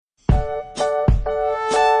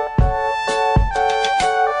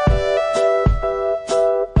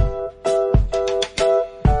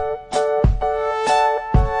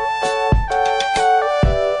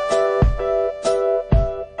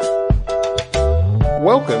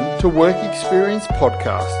Welcome to Work Experience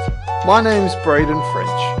Podcast. My name's Braden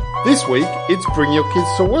French. This week, it's Bring Your Kids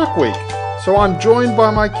to Work Week. So I'm joined by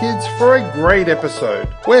my kids for a great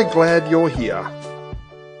episode. We're glad you're here.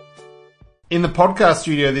 In the podcast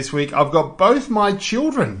studio this week, I've got both my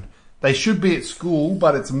children. They should be at school,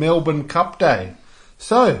 but it's Melbourne Cup Day.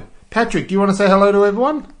 So, Patrick, do you want to say hello to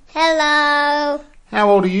everyone? Hello. How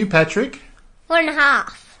old are you, Patrick?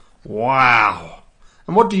 1.5. Wow.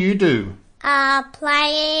 And what do you do?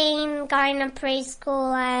 Playing, going to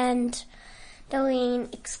preschool and doing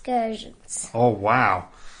excursions. Oh, wow.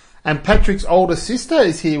 And Patrick's older sister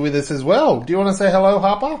is here with us as well. Do you want to say hello,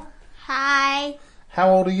 Harper? Hi.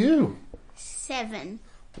 How old are you? 7.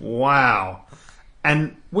 Wow.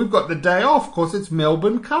 And we've got the day off because it's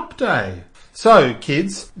Melbourne Cup Day. So,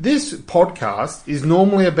 kids, this podcast is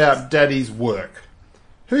normally about Daddy's work.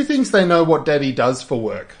 Who thinks they know what Daddy does for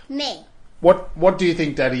work? Me. What do you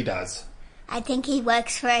think Daddy does? I think he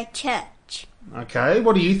works for a church. Okay,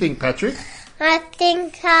 what do you think, Patrick? I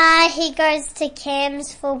think he goes to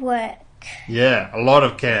camps for work. Yeah, a lot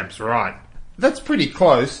of camps, right. That's pretty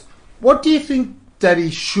close. What do you think Daddy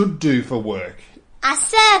should do for work? A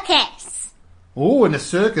circus. Oh, in a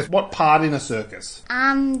circus. What part in a circus?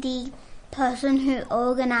 The person who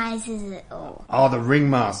organises it all. Oh, the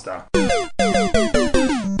ringmaster.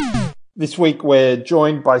 This week we're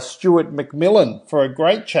joined by Stuart McMillan for a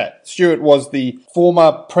great chat. Stuart was the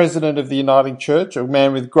former president of the Uniting Church, a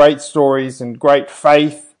man with great stories and great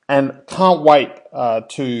faith, and can't wait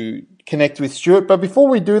to connect with Stuart. But before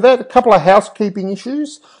we do that, a couple of housekeeping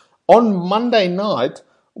issues. On Monday night,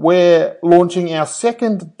 we're launching our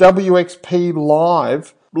second WXP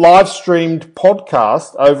live streamed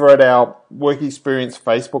podcast over at our Work Experience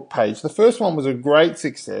Facebook page. The first one was a great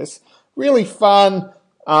success, really fun,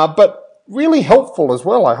 but really helpful as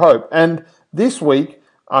well, I hope. And this week,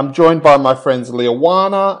 I'm joined by my friends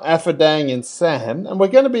Leowana, Afadang and Sam, and we're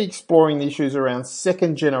going to be exploring the issues around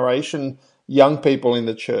second generation young people in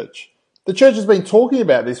the church. The church has been talking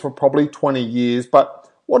about this for probably 20 years, but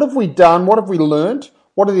what have we done? What have we learned?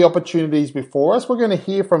 What are the opportunities before us? We're going to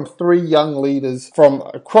hear from 3 young leaders from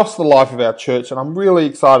across the life of our church, and I'm really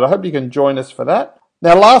excited. I hope you can join us for that.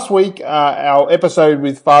 Now, last week, our episode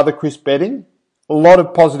with Father Chris Bedding, a lot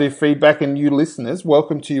of positive feedback and new listeners.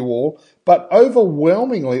 Welcome to you all. But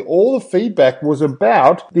overwhelmingly, all the feedback was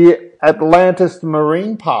about the Atlantis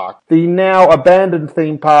Marine Park, the now abandoned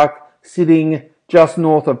theme park sitting just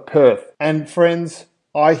north of Perth. And friends,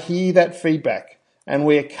 I hear that feedback. And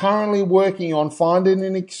we are currently working on finding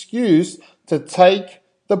an excuse to take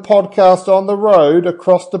the podcast on the road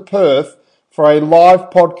across to Perth for a live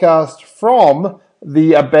podcast from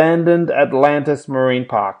the abandoned Atlantis Marine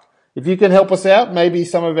Park. If you can help us out, maybe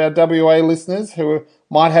some of our WA listeners who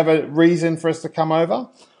might have a reason for us to come over,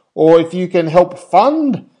 or if you can help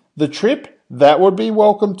fund the trip, that would be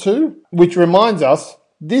welcome too. Which reminds us,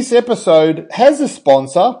 this episode has a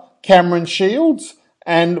sponsor, Cameron Shields,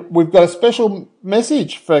 and we've got a special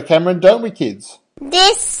message for Cameron, don't we, kids?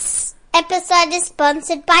 This episode is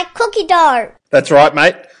sponsored by Cookie Dough. That's right,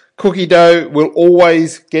 mate. Cookie Dough will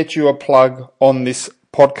always get you a plug on this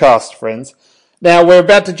podcast, friends. Now, we're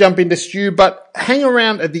about to jump into Stu, but hang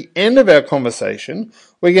around at the end of our conversation.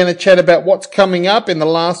 We're going to chat about what's coming up in the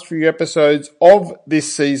last few episodes of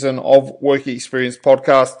this season of Work Experience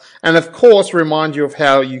Podcast, and of course, remind you of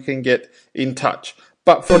how you can get in touch.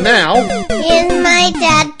 But for now, here's my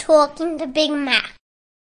dad talking to Big Mac.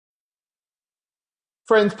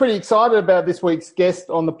 Friends, pretty excited about this week's guest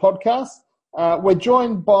on the podcast. We're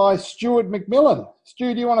joined by Stuart McMillan.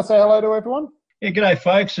 Stu, do you want to say hello to everyone? Yeah, g'day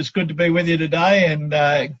folks. It's good to be with you today, and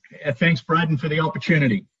thanks, Braden, for the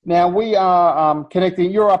opportunity. Now, we are connecting.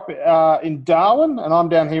 You're up in Darwin, and I'm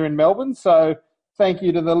down here in Melbourne, so thank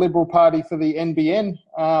you to the Liberal Party for the NBN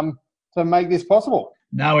to make this possible.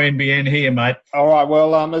 No NBN here, mate. All right,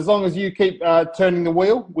 well, as long as you keep turning the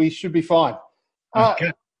wheel, we should be fine.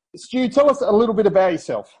 Okay. Stu, tell us a little bit about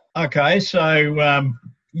yourself. Okay, so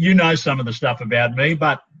you know some of the stuff about me,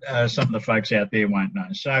 but some of the folks out there won't know.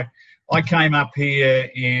 So I came up here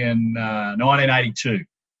in 1982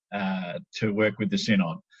 to work with the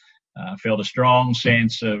Synod. Felt a strong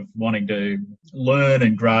sense of wanting to learn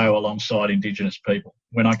and grow alongside Indigenous people.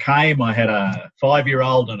 When I came, I had a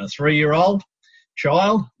 5-year-old and a 3-year-old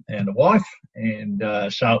child and a wife, and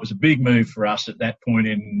so it was a big move for us at that point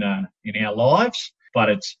in our lives. But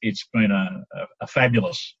it's been a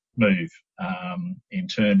fabulous move in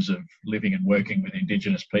terms of living and working with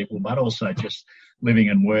Indigenous people, but also just living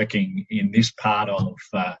and working in this part of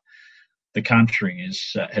the country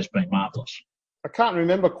has been marvellous. I can't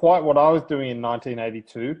remember quite what I was doing in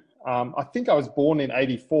 1982. I think I was born in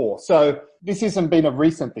 84. So this hasn't been a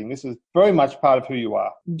recent thing. This is very much part of who you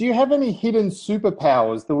are. Do you have any hidden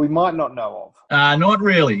superpowers that we might not know of? Not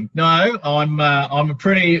really. No, I'm a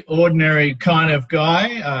pretty ordinary kind of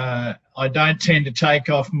guy. I don't tend to take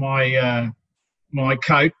off my my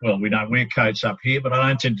coat. Well, we don't wear coats up here, but I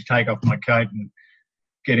don't tend to take off my coat and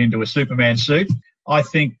get into a Superman suit. I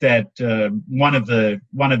think that one of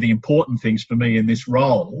the important things for me in this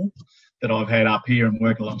role that I've had up here and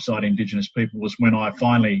work alongside Indigenous people was when it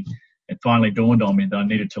finally dawned on me that I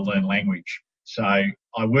needed to learn language. So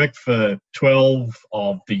I worked for 12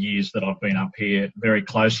 of the years that I've been up here very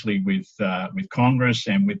closely with Congress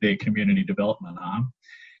and with their community development arm.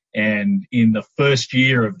 And in the first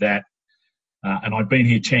year of that, and I'd been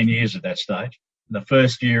here 10 years at that stage, the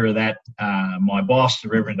first year of that, my boss, the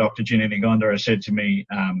Reverend Dr. Ginny Ngondara, said to me,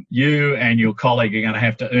 you and your colleague are going to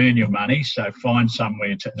have to earn your money, so find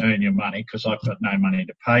somewhere to earn your money because I've got no money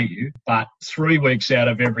to pay you. But 3 weeks out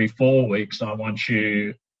of every 4 weeks, I want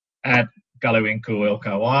you at Guluinku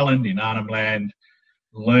Elko Island in Arnhem Land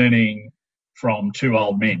learning from two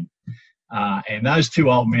old men. And those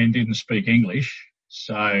two old men didn't speak English.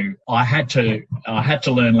 So I had to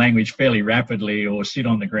learn language fairly rapidly, or sit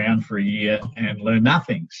on the ground for a year and learn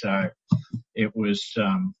nothing. So it was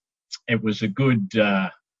a good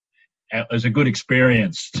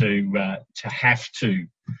experience to have to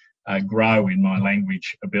grow in my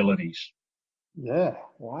language abilities. Yeah,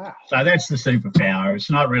 wow. So that's the superpower. It's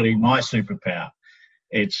not really my superpower.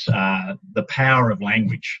 It's the power of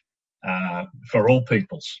language for all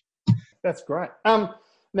peoples. That's great.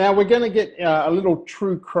 Now, we're going to get a little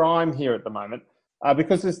true crime here at the moment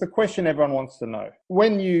because it's the question everyone wants to know.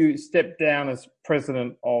 When you stepped down as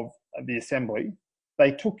president of the Assembly,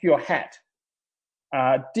 they took your hat.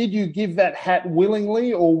 Did you give that hat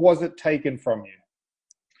willingly or was it taken from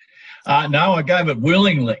you? No, I gave it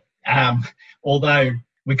willingly, although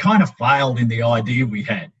we kind of failed in the idea we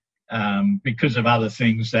had because of other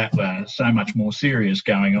things that were so much more serious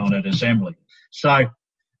going on at Assembly. So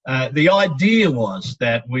the idea was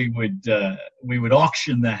that we would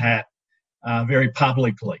auction the hat very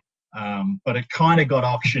publicly, but it kind of got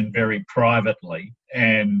auctioned very privately,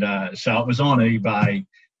 and so it was on eBay,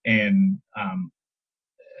 and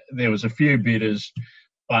there was a few bidders,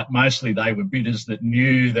 but mostly they were bidders that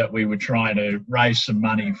knew that we were trying to raise some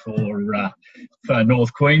money for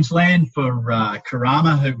North Queensland, for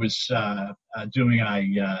Karama, who was doing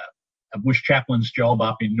a bush chaplain's job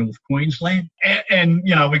up in North Queensland. And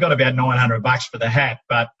you know, we got about $900 for the hat,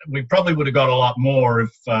 but we probably would have got a lot more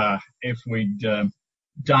if we'd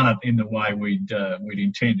done it in the way we'd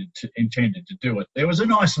intended to do it. There was a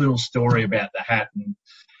nice little story about the hat, and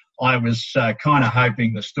I was kind of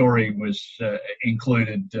hoping the story was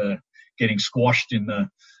included getting squashed in the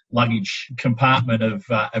luggage compartment of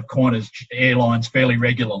Qantas Airlines fairly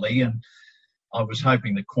regularly, and I was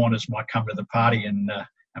hoping that Qantas might come to the party and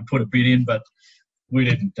put a bid in, but we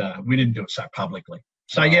didn't do it so publicly.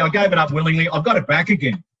 So yeah, I gave it up willingly. I've got it back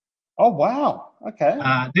again. Oh wow! Okay.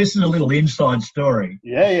 This is a little inside story.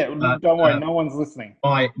 Yeah. Don't worry, no one's listening.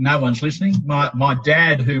 No one's listening. My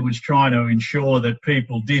dad, who was trying to ensure that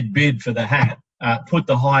people did bid for the hat, put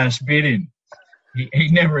the highest bid in. He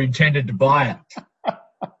never intended to buy it,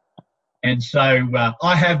 and so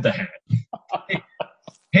I have the hat.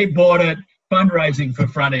 He bought it, fundraising for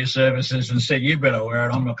Frontier Services, and said, "You better wear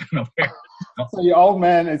it. I'm not going to wear it." So your old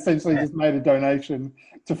man essentially just made a donation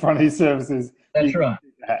to Frontier Services. That's right.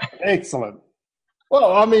 Excellent.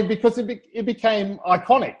 Well, I mean, because it became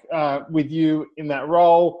iconic with you in that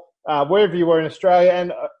role, wherever you were in Australia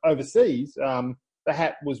and overseas, the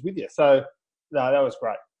hat was with you. So, no, that was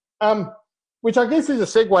great. Which I guess is a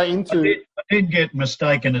segue into... I did get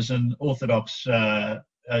mistaken as an Orthodox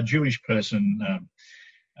Jewish person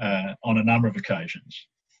on a number of occasions.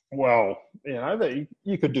 Well, you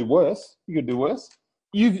could do worse.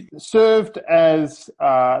 You've served as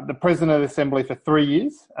the President of the Assembly for 3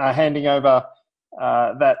 years, handing over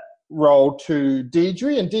that role to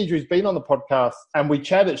Deidre. And Deidre's been on the podcast and we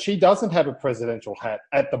chatted. She doesn't have a presidential hat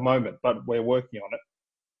at the moment, but we're working on it.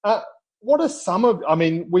 What are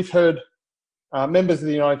we've heard, members of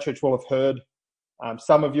the United Church will have heard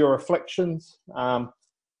some of your reflections.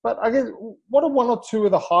 But I guess, what are one or two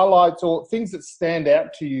of the highlights or things that stand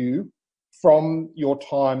out to you from your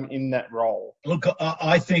time in that role? Look,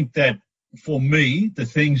 I think that for me, the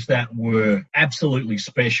things that were absolutely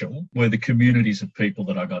special were the communities of people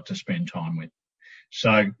that I got to spend time with.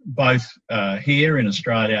 So both here in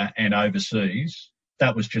Australia and overseas,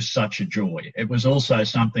 that was just such a joy. It was also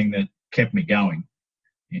something that kept me going.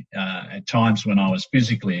 At times when I was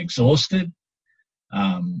physically exhausted,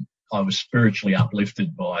 I was spiritually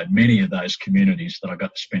uplifted by many of those communities that I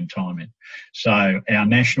got to spend time in. So our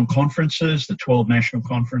national conferences, the 12 national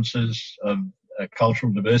conferences of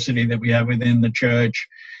cultural diversity that we have within the church,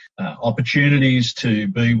 opportunities to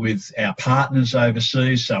be with our partners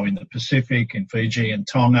overseas, so in the Pacific, in Fiji and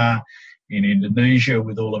Tonga, in Indonesia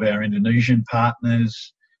with all of our Indonesian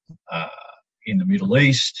partners, in the Middle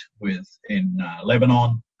East, in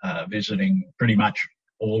Lebanon, visiting pretty much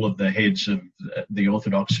all of the heads of the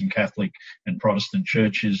Orthodox and Catholic and Protestant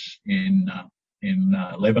churches in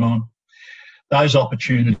Lebanon. Those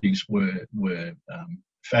opportunities were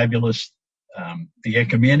fabulous. The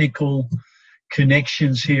ecumenical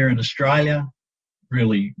connections here in Australia,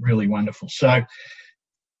 really, really wonderful. So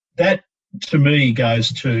that, to me,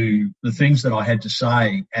 goes to the things that I had to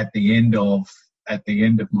say at the end of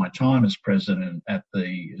my time as president at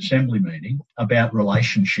the Assembly meeting about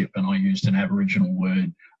relationship, and I used an Aboriginal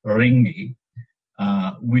word, ringi,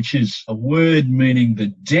 which is a word meaning the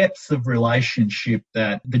depth of relationship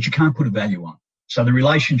that you can't put a value on. So the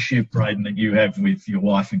relationship, Braden, that you have with your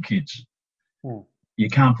wife and kids, you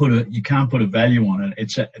can't put a value on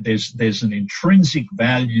it. There's an intrinsic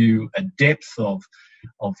value, a depth of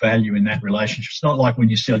value in that relationship. It's not like when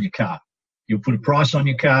you sell your car. You'll put a price on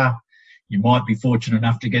your car. You might be fortunate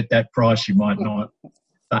enough to get that price. You might not.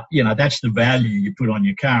 But, that's the value you put on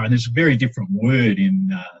your car. And there's a very different word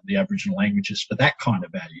in the Aboriginal languages for that kind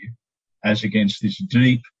of value as against this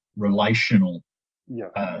deep relational,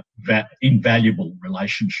 invaluable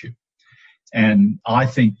relationship. And I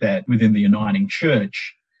think that within the Uniting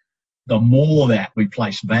Church, the more that we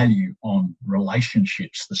place value on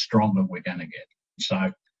relationships, the stronger we're going to get.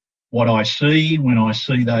 So what I see when I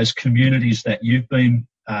see those communities that you've been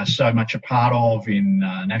so much a part of in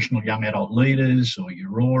National Young Adult Leaders or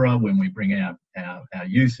Aurora, when we bring our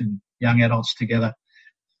youth and young adults together,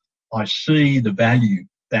 I see the value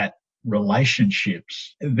that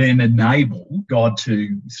relationships then enable God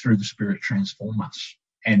to, through the Spirit, transform us.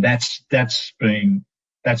 And that's been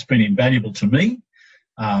invaluable to me,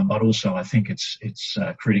 but also I think it's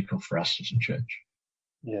critical for us as a church.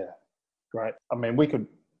 Yeah, great. I mean,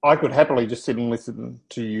 I could happily just sit and listen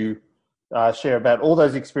to you share about all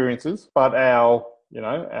those experiences, but our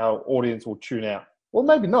audience will tune out. Well,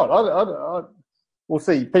 maybe not. We'll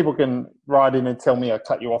see. People can write in and tell me I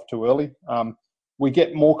cut you off too early. We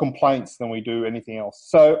get more complaints than we do anything else.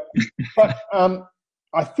 So, but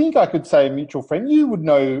I think I could say a mutual friend. You would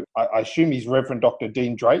know, I assume he's Reverend Dr.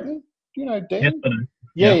 Dean Drayton. Do you know Dean? Yes, I do.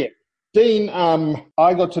 Yeah. Dean,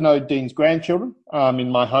 I got to know Dean's grandchildren in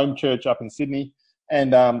my home church up in Sydney,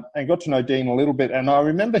 and got to know Dean a little bit. And I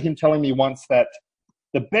remember him telling me once that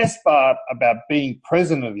the best part about being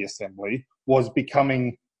president of the Assembly was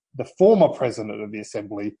becoming the former president of the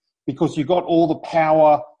Assembly, because you got all the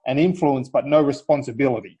power and influence but no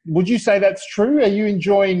responsibility. Would you say that's true? Are you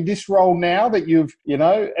enjoying this role now that you've,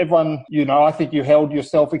 everyone, I think you held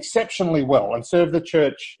yourself exceptionally well and served the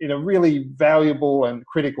church in a really valuable and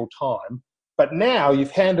critical time, but now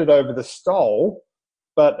you've handed over the stole,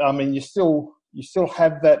 but I mean, you still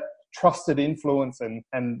have that trusted influence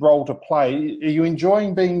and role to play. Are you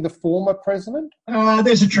enjoying being the former president?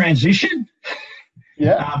 There's a transition.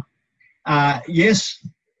 Yeah. Yes.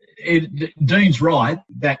 Dean's right,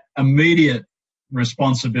 that immediate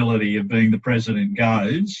responsibility of being the president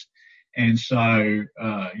goes, and so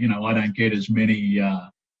I don't get as many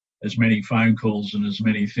phone calls and as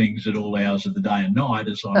many things at all hours of the day and night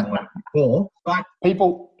as I might before. But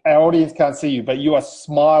our audience can't see you, but you are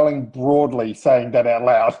smiling broadly, saying that out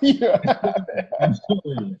loud.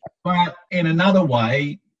 Absolutely. But in another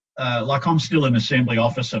way, I'm still an Assembly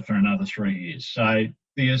officer for another 3 years, so.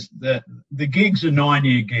 The gig's a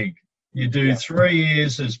 9-year gig. You do 3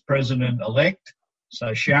 years as president-elect.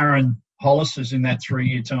 So Sharon Hollis is in that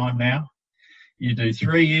 3-year time now. You do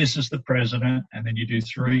 3 years as the president, and then you do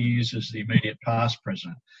 3 years as the immediate past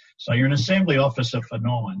president. So you're an Assembly officer for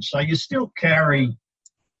 9. So you still carry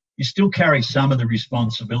some of the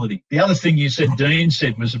responsibility. The other thing Dean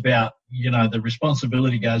said was about, the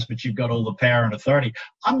responsibility goes, but you've got all the power and authority.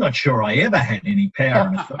 I'm not sure I ever had any power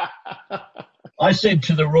and authority. I said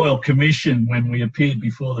to the Royal Commission when we appeared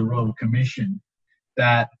before the Royal Commission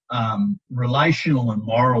that relational and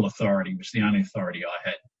moral authority was the only authority I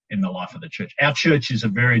had in the life of the church. Our church is a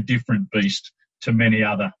very different beast to many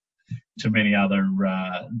other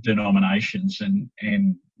denominations,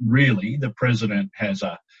 and really the president has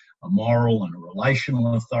a moral and a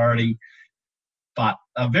relational authority, but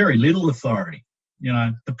a very little authority.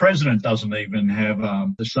 The president doesn't even have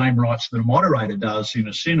the same rights that a moderator does in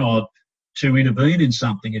a synod to intervene in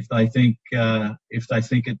something if they think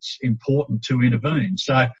it's important to intervene.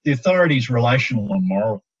 So the authority is relational and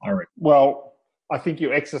moral. I reckon. Well, I think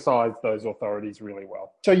you exercise those authorities really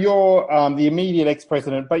well. So you're the immediate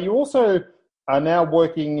ex-president, but you also are now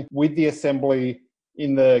working with the Assembly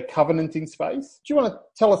in the covenanting space. Do you want to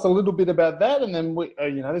tell us a little bit about that? And then,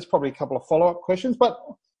 there's probably a couple of follow-up questions, but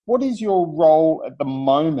what is your role at the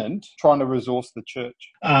moment trying to resource the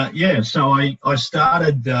church? So I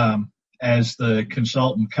started as the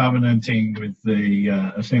consultant covenanting with the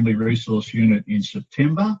Assembly Resource Unit in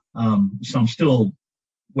September. So I'm still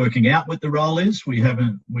working out what the role is. We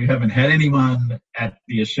haven't had anyone at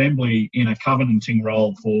the Assembly in a covenanting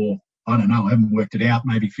role for, I don't know, I haven't worked it out,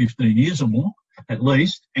 maybe 15 years or more at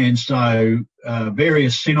least. And so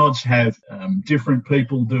various synods have different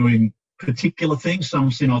people doing particular things.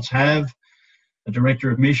 Some synods have a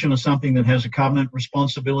director of mission or something that has a covenant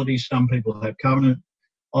responsibility. Some people have covenant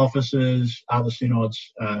officers. Other synods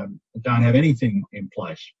don't have anything in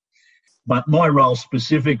place. But my role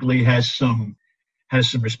specifically has some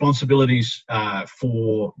responsibilities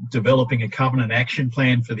for developing a covenant action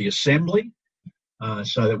plan for the Assembly,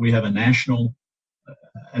 so that we have a national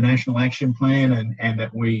action plan, and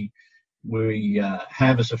that we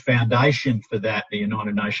have as a foundation for that the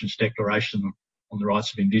United Nations Declaration on the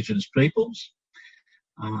Rights of Indigenous Peoples.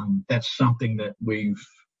 That's something that we've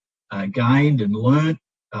gained and learnt,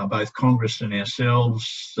 both Congress and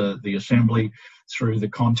ourselves, the Assembly, through the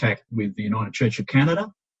contact with the United Church of Canada.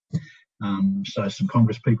 So some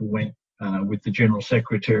Congress people went with the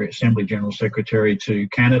Assembly General Secretary to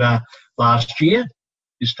Canada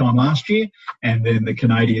this time last year, and then the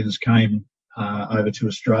Canadians came over to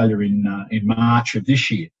Australia in March of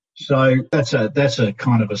this year. So that's a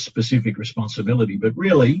kind of a specific responsibility. But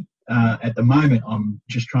really, at the moment, I'm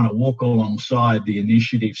just trying to walk alongside the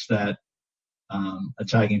initiatives that are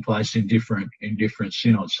taking place in different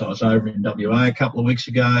synods. So I was over in WA a couple of weeks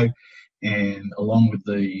ago, and along with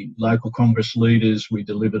the local Congress leaders, we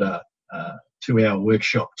delivered a 2-hour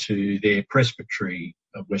workshop to their Presbytery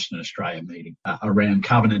of Western Australia meeting around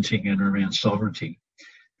covenanting and around sovereignty.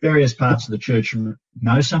 Various parts of the church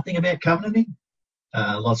know something about covenanting.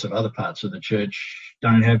 Lots of other parts of the church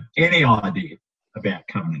don't have any idea about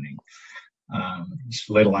covenanting,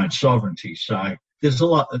 let alone sovereignty. So there's a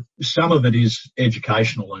lot. Some of it is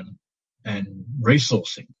educational and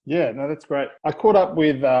resourcing. Yeah, no, that's great. I caught up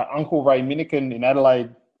with Uncle Ray Minikin in Adelaide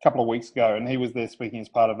a couple of weeks ago, and he was there speaking as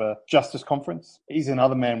part of a justice conference. He's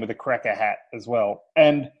another man with a cracker hat as well.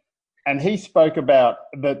 And he spoke about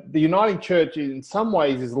that the Uniting Church in some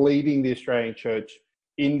ways is leading the Australian Church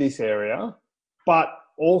in this area, but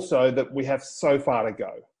also that we have so far to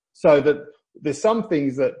go. So that there's some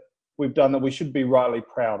things that we've done that we should be rightly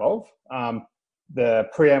proud of. The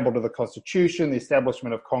preamble to the Constitution, the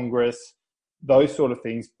establishment of Congress, those sort of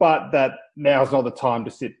things, but that now's not the time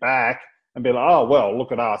to sit back and be like, oh, well,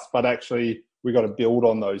 look at us, but actually we've got to build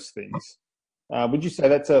on those things. Would you say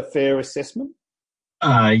that's a fair assessment?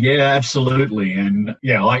 Yeah, absolutely. And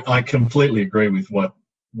yeah, I completely agree with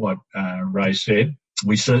what Ray said.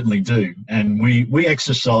 We certainly do. And we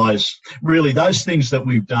exercise, really, those things that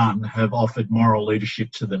we've done have offered moral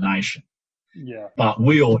leadership to the nation. Yeah. But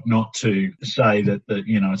we ought not to say that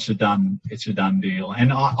it's a done deal.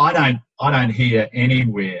 And I don't hear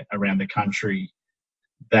anywhere around the country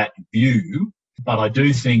that view, but I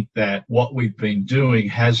do think that what we've been doing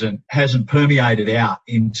hasn't permeated out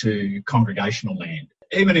into congregational land.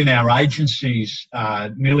 Even in our agencies,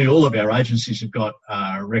 nearly all of our agencies have got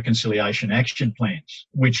reconciliation action plans,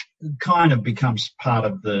 which kind of becomes part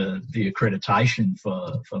of the accreditation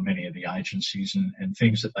for many of the agencies and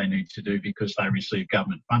things that they need to do because they receive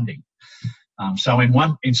government funding. So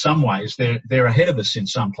in some ways, they're ahead of us in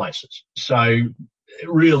some places. So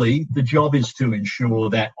really, the job is to ensure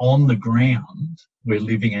that on the ground we're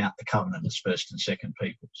living out the covenant as first and second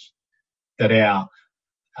peoples. That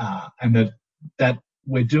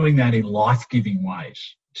we're doing that in life-giving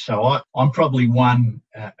ways. So I'm probably one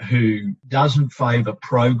who doesn't favour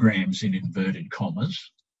programs in inverted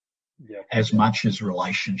commas as much as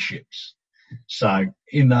relationships. So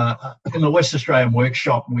in the West Australian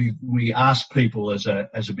workshop, we asked people as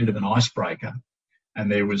a bit of an icebreaker,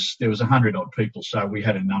 and there was 100 odd people, so we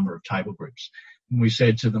had a number of table groups. And we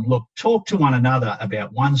said to them, look, talk to one another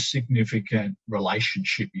about one significant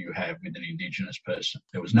relationship you have with an Indigenous person.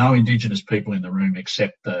 There was no Indigenous people in the room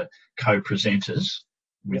except the co-presenters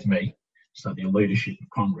with me, so the leadership of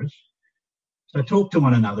Congress. So talk to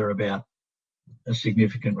one another about a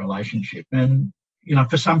significant relationship. And,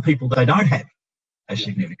 for some people, they don't have a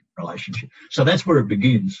significant relationship. So that's where it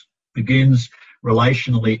begins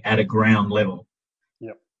relationally at a ground level.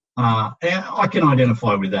 Yep. I can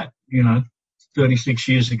identify with that. 36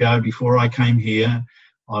 years ago, before I came here,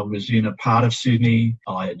 I was in a part of Sydney.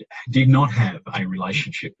 I did not have a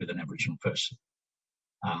relationship with an Aboriginal person.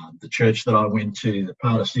 The church that I went to, the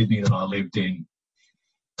part of Sydney that I lived in,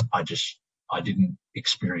 I didn't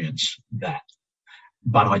experience that.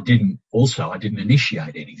 But I didn't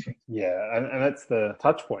initiate anything. Yeah, and that's the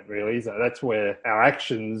touch point, really, isn't it? That's where our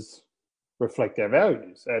actions reflect our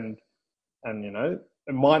values. And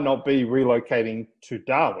it might not be relocating to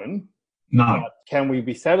Darwin. No. But can we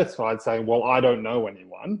be satisfied saying, well, I don't know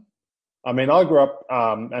anyone? I mean, I grew up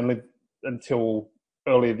and lived until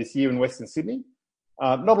earlier this year in Western Sydney.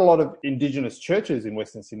 Not a lot of Indigenous churches in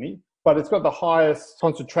Western Sydney, but it's got the highest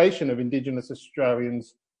concentration of Indigenous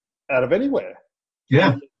Australians out of anywhere.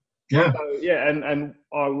 Yeah. So, and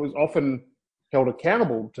I was often held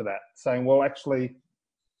accountable to that, saying, well, actually,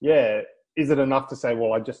 is it enough to say,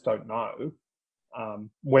 well, I just don't know?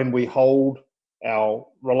 When we hold our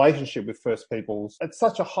relationship with First Peoples at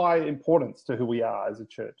such a high importance to who we are as a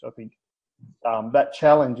church, I think that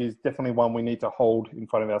challenge is definitely one we need to hold in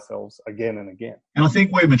front of ourselves again and again. And I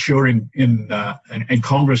think we're maturing and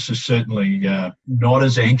Congress is certainly not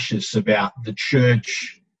as anxious about the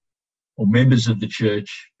church or members of the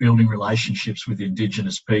church building relationships with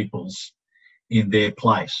Indigenous peoples in their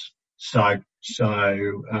place. So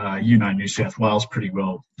New South Wales pretty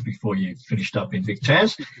well before you finished up in Vic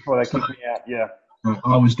Tas. Before they kicked me out, yeah.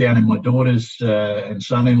 I was down in my daughter's and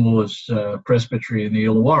son-in-law's presbytery in the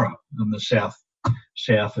Illawarra in the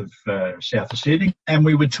south of Sydney, and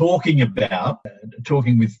we were talking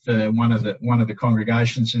with one of the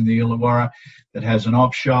congregations in the Illawarra that has an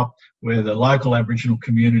op shop where the local Aboriginal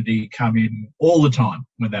community come in all the time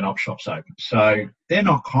when that op shop's open. So they're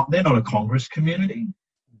not a Congress community,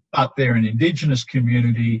 but they're an Indigenous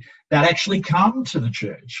community that actually come to the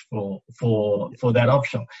church for that op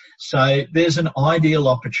shop. So there's an ideal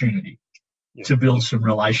opportunity to build some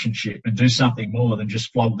relationship and do something more than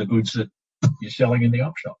just flog the goods that you're selling in the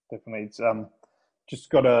op shop. Definitely. It's just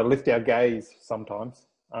got to lift our gaze sometimes.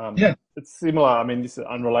 It's similar. I mean, this is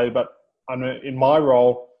unrelated, but in my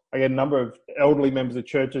role, I get a number of elderly members of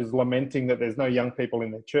churches lamenting that there's no young people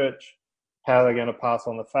in their church. How are they going to pass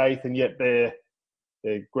on the faith? And yet they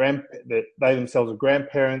themselves are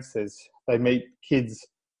grandparents. They meet kids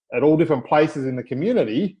at all different places in the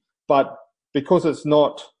community, but because it's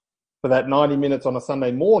not for that 90 minutes on a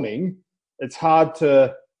Sunday morning,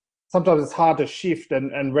 sometimes it's hard to shift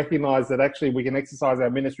and recognize that actually we can exercise our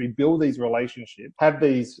ministry, build these relationships, have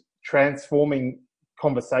these transforming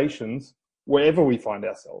conversations wherever we find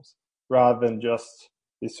ourselves, rather than just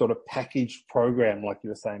this sort of packaged program like you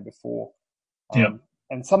were saying before.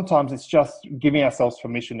 And sometimes it's just giving ourselves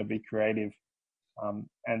permission to be creative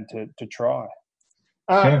and to try.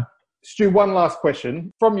 Stu, one last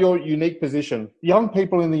question. From your unique position, young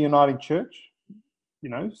people in the Uniting Church,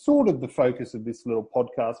 sort of the focus of this little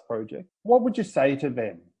podcast project, what would you say to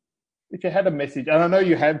them? If you had a message, and I know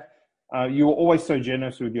you have, you were always so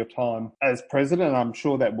generous with your time as president, and I'm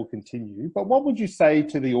sure that will continue, but what would you say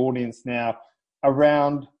to the audience now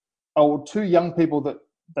around to young people that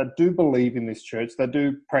do believe in this church, that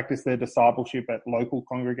do practice their discipleship at local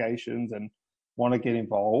congregations and want to get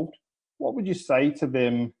involved? What would you say to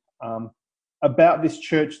them about this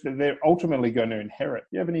church that they're ultimately going to inherit? Do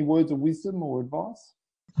you have any words of wisdom or advice?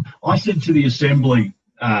 I said to the Assembly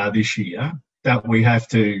this year that we have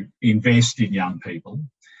to invest in young people.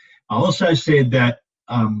 I also said that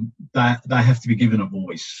they have to be given a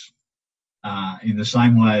voice in the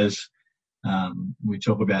same way as we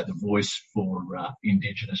talk about the voice for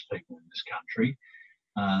Indigenous people in this country.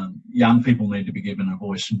 Young people need to be given a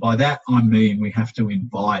voice. And by that, I mean we have to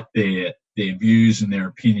invite their views and their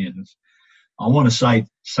opinions. I want to say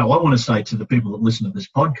to the people that listen to this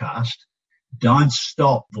podcast, don't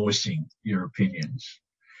stop voicing your opinions.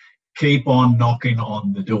 Keep on knocking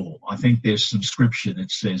on the door. I think there's some scripture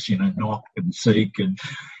that says, knock and seek and,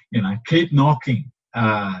 keep knocking.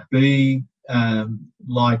 Be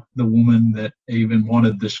like the woman that even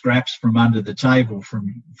wanted the scraps from under the table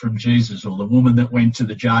from Jesus, or the woman that went to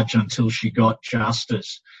the judge until she got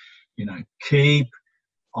justice. Keep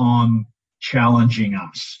on challenging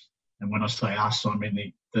us. And when I say us, I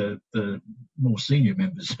mean the more senior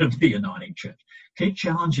members of the Uniting Church. Keep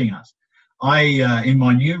challenging us. In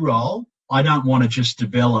my new role, I don't want to just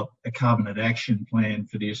develop a covenant action plan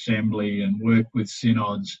for the Assembly and work with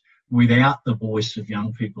synods without the voice of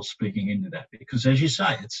young people speaking into that. Because as you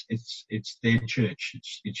say, it's their church.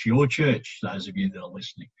 It's your church, those of you that are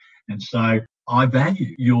listening. And so I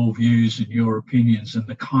value your views and your opinions and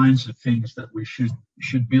the kinds of things that we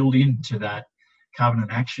should build into that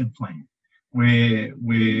covenant action plan, where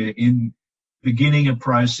we're in beginning a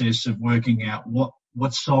process of working out what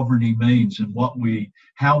what sovereignty means and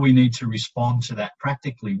how we need to respond to that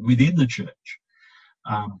practically within the church.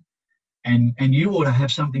 And you ought to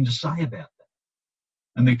have something to say about that.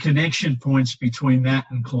 And the connection points between that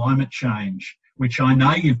and climate change, which I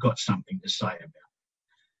know you've got something to say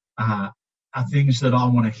about, are things that I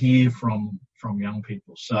want to hear from young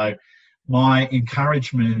people. So my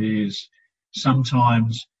encouragement is,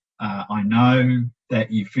 sometimes I know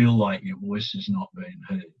that you feel like your voice is not being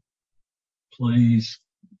heard. Please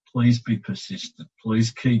be persistent.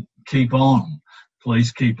 Please keep on.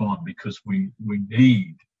 Please keep on, because we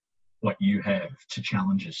need what you have to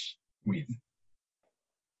challenge us with.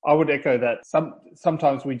 I would echo that.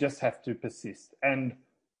 Sometimes we just have to persist. And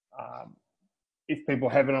if people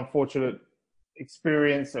have an unfortunate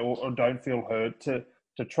experience or don't feel heard, to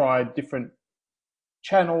try a different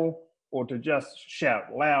channel, or to just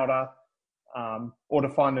shout louder, or to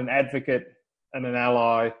find an advocate and an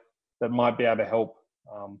ally that might be able to help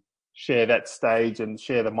share that stage and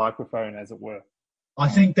share the microphone, as it were. I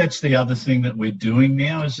think that's the other thing that we're doing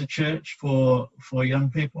now as a church for young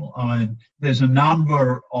people. There's a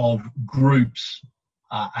number of groups,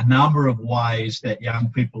 a number of ways that young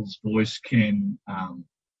people's voice can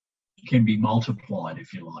be multiplied,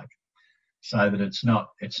 if you like, so that it's not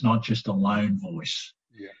just a lone voice.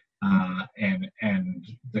 Yeah. And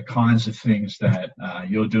the kinds of things that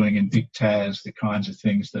you're doing in Big Taz, the kinds of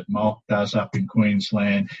things that Malk does up in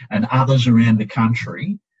Queensland and others around the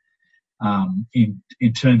country, in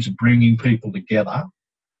terms of bringing people together,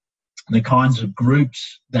 the kinds of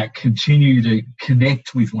groups that continue to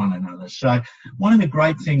connect with one another. So one of the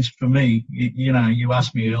great things for me, you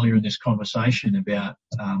asked me earlier in this conversation about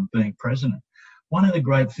being president. One of the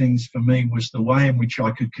great things for me was the way in which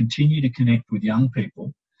I could continue to connect with young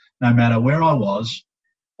people, no matter where I was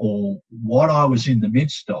or what I was in the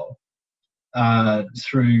midst of,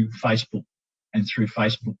 through Facebook and through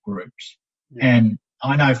Facebook groups. Yeah. And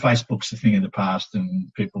I know Facebook's a thing of the past,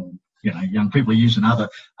 and people, young people are using other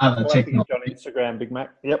technology. On Instagram, Big Mac.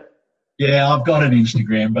 Yep. Yeah, I've got an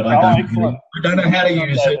Instagram, but I don't know how to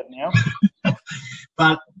use it now.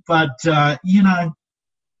 but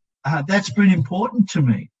that's been important to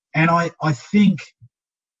me, and I think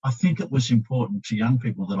it was important to young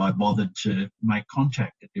people that I bothered to make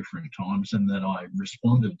contact at different times, and that I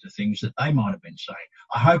responded to things that they might have been saying.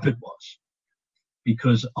 I hope it was,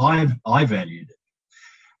 because I valued it.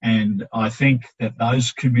 And I think that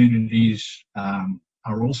those communities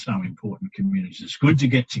are also important communities. It's good to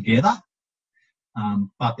get together,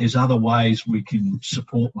 but there's other ways we can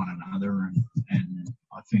support one another, and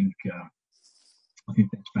I think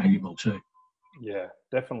that's valuable too. Yeah,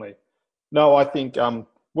 definitely. No, I think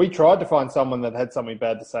we tried to find someone that had something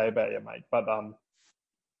bad to say about you, mate, but I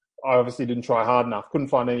obviously didn't try hard enough. Couldn't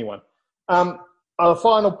find anyone. A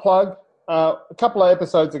final plug. A couple of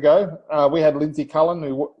episodes ago, we had Lindsay Cullen,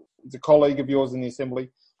 who is a colleague of yours in the Assembly,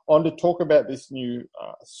 on to talk about this new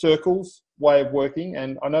circles way of working.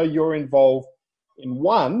 And I know you're involved in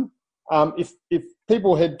one. If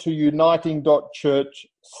people head to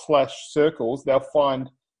uniting.church/circles, they'll find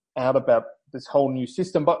out about this whole new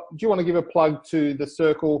system. But do you want to give a plug to the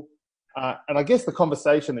circle and I guess the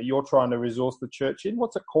conversation that you're trying to resource the church in?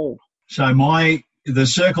 What's it called? So the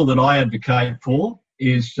circle that I advocate for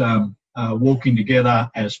is walking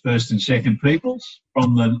together as first and second peoples.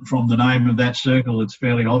 From the name of that circle, it's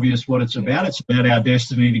fairly obvious what it's about. It's about our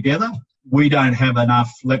destiny together. We don't have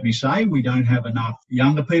enough, we don't have enough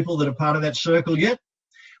younger people that are part of that circle yet.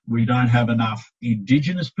 We don't have enough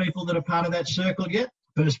Indigenous people that are part of that circle yet.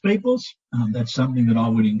 First peoples, that's something that I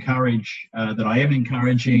would encourage, that I am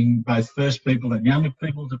encouraging both first people and younger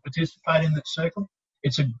people to participate in that circle.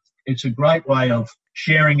 It's a great way of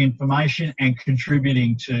sharing information and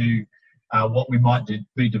contributing to what we might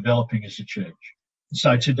be developing as a church.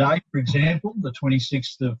 So today, for example, the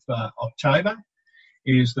 26th of October,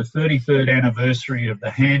 is the 33rd anniversary of the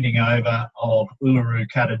handing over of Uluru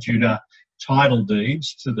Kata title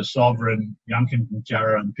deeds to the sovereign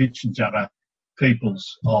Yankunytjatjara and Pitjantjatjara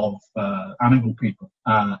peoples of Anangu people.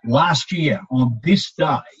 Last year, on this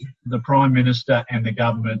day, the Prime Minister and the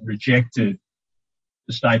government rejected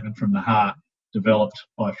the statement from the heart developed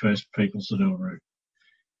by First Peoples at Uluru.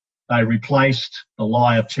 They replaced the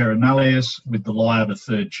lie of Terra Nullius with the lie of the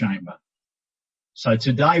third chamber. So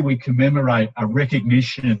today we commemorate a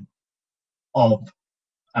recognition of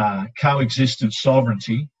coexistent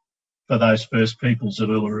sovereignty for those First Peoples of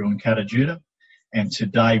Uluru and Kata, and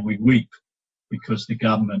today we weep because the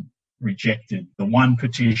government rejected the one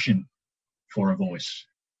petition for a voice.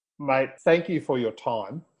 Mate, thank you for your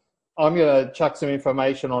time. I'm going to chuck some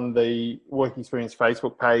information on the Work Experience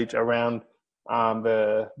Facebook page around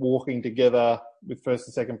the Walking Together with First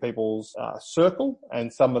and Second People's Circle,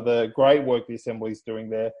 and some of the great work the Assembly is doing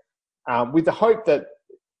there, with the hope that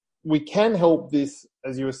we can help this,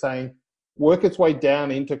 as you were saying, work its way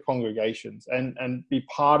down into congregations and be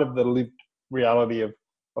part of the lived reality of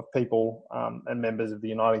people and members of the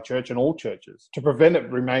Uniting Church and all churches, to prevent it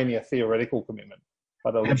remaining a theoretical commitment,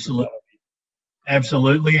 but a lived reality.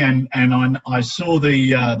 Absolutely, and I saw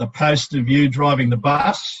the post of you driving the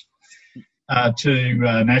bus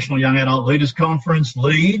to National Young Adult Leaders Conference,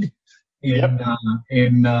 LEAD,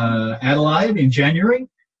 in Adelaide in January.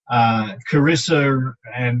 Carissa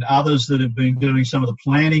and others that have been doing some of the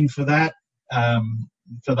planning for that.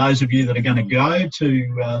 For those of you that are going to go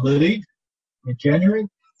to LEAD in January,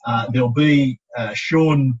 there'll be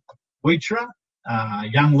Sean Wheatra,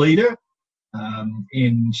 young leader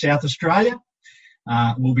in South Australia.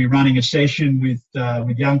 We'll be running a session with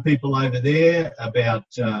young people over there about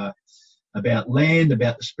land,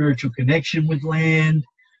 about the spiritual connection with land,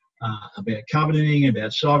 about covenanting,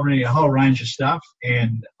 about sovereignty, a whole range of stuff.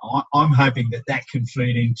 And I'm hoping that can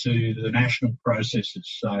feed into the national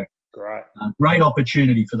processes. So great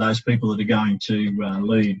opportunity for those people that are going to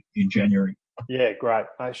lead in January. Yeah, great.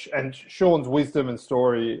 And Sean's wisdom and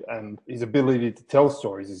story and his ability to tell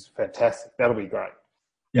stories is fantastic. That'll be great.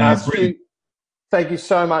 Yeah, Stu, thank you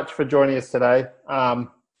so much for joining us today.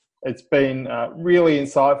 It's been really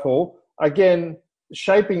insightful. Again,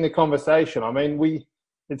 shaping the conversation. I mean, we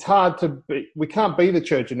can't be the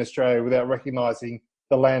church in Australia without recognising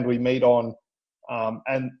the land we meet on,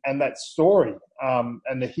 and that story,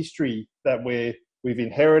 and the history that we've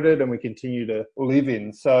inherited and we continue to live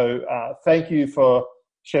in. So thank you for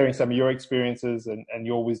sharing some of your experiences and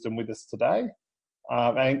your wisdom with us today.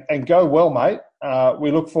 And go well, mate.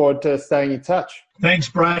 We look forward to staying in touch. Thanks,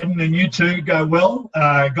 Braden, and you too. Go well.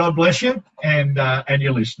 God bless you and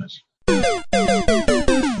your listeners.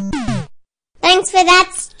 Thanks for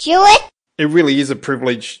that, Stuart. It really is a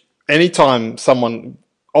privilege anytime someone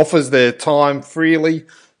offers their time freely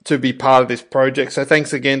to be part of this project. So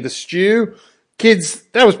thanks again to Stu. Kids,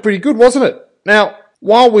 that was pretty good, wasn't it? Now,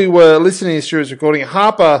 while we were listening to Stuart's recording,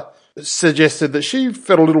 Harper suggested that she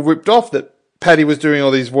felt a little ripped off that Paddy was doing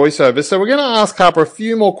all these voiceovers. So we're going to ask Harper a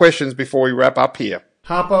few more questions before we wrap up here.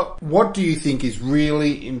 Harper, what do you think is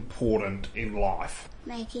really important in life?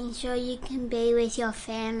 Making sure you can be with your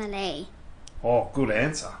family. Oh, good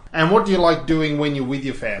answer. And what do you like doing when you're with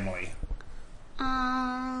your family?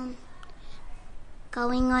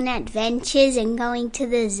 Going on adventures and going to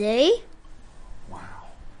the zoo. Wow.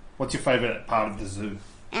 What's your favourite part of the zoo?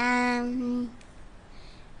 When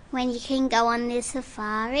you can go on the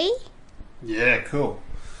safari. Yeah, cool.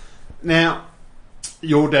 Now,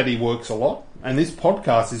 your daddy works a lot, and this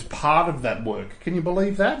podcast is part of that work. Can you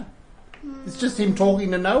believe that? It's just him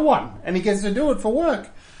talking to no one, and he gets to do it for work.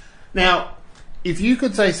 Now, if you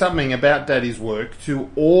could say something about Daddy's work to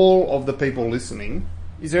all of the people listening,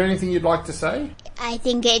 is there anything you'd like to say? I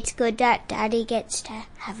think it's good that Daddy gets to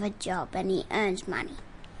have a job and he earns money.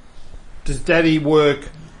 Does Daddy work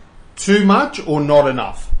too much or not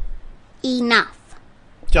enough? Enough.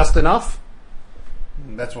 Just enough?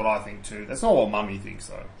 That's what I think too. That's not what Mummy thinks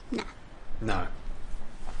though. No.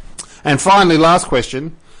 And finally, last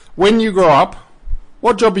question. When you grow up,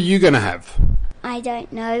 what job are you going to have? I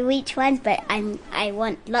don't know which ones, but I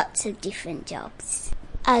want lots of different jobs.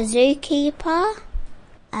 A zookeeper,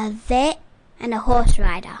 a vet, and a horse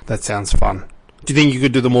rider. That sounds fun. Do you think you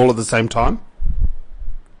could do them all at the same time?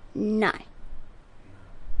 No.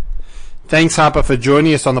 Thanks, Harper, for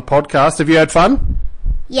joining us on the podcast. Have you had fun?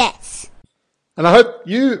 Yes. And I hope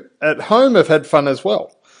you at home have had fun as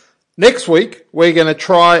well. Next week, we're going to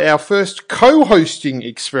try our first co-hosting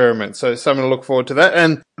experiment, so something to look forward to that.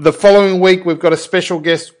 And the following week, we've got a special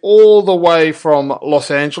guest all the way from Los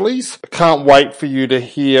Angeles. I can't wait for you to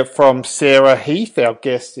hear from Sarah Heath, our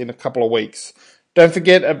guest, in a couple of weeks. Don't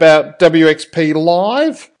forget about WXP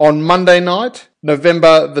Live on Monday night,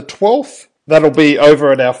 November the 12th. That'll be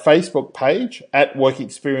over at our Facebook page, at Work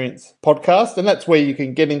Experience Podcast, and that's where you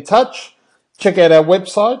can get in touch. Check out our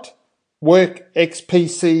website,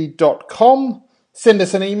 workxpc.com. Send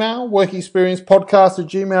us an email,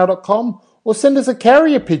 workexperiencepodcast@gmail.com, or send us a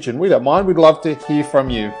carrier pigeon. We don't mind. We'd love to hear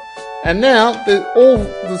from you. And now, all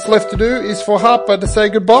that's left to do is for Harper to say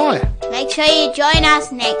goodbye. Make sure you join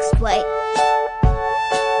us next week.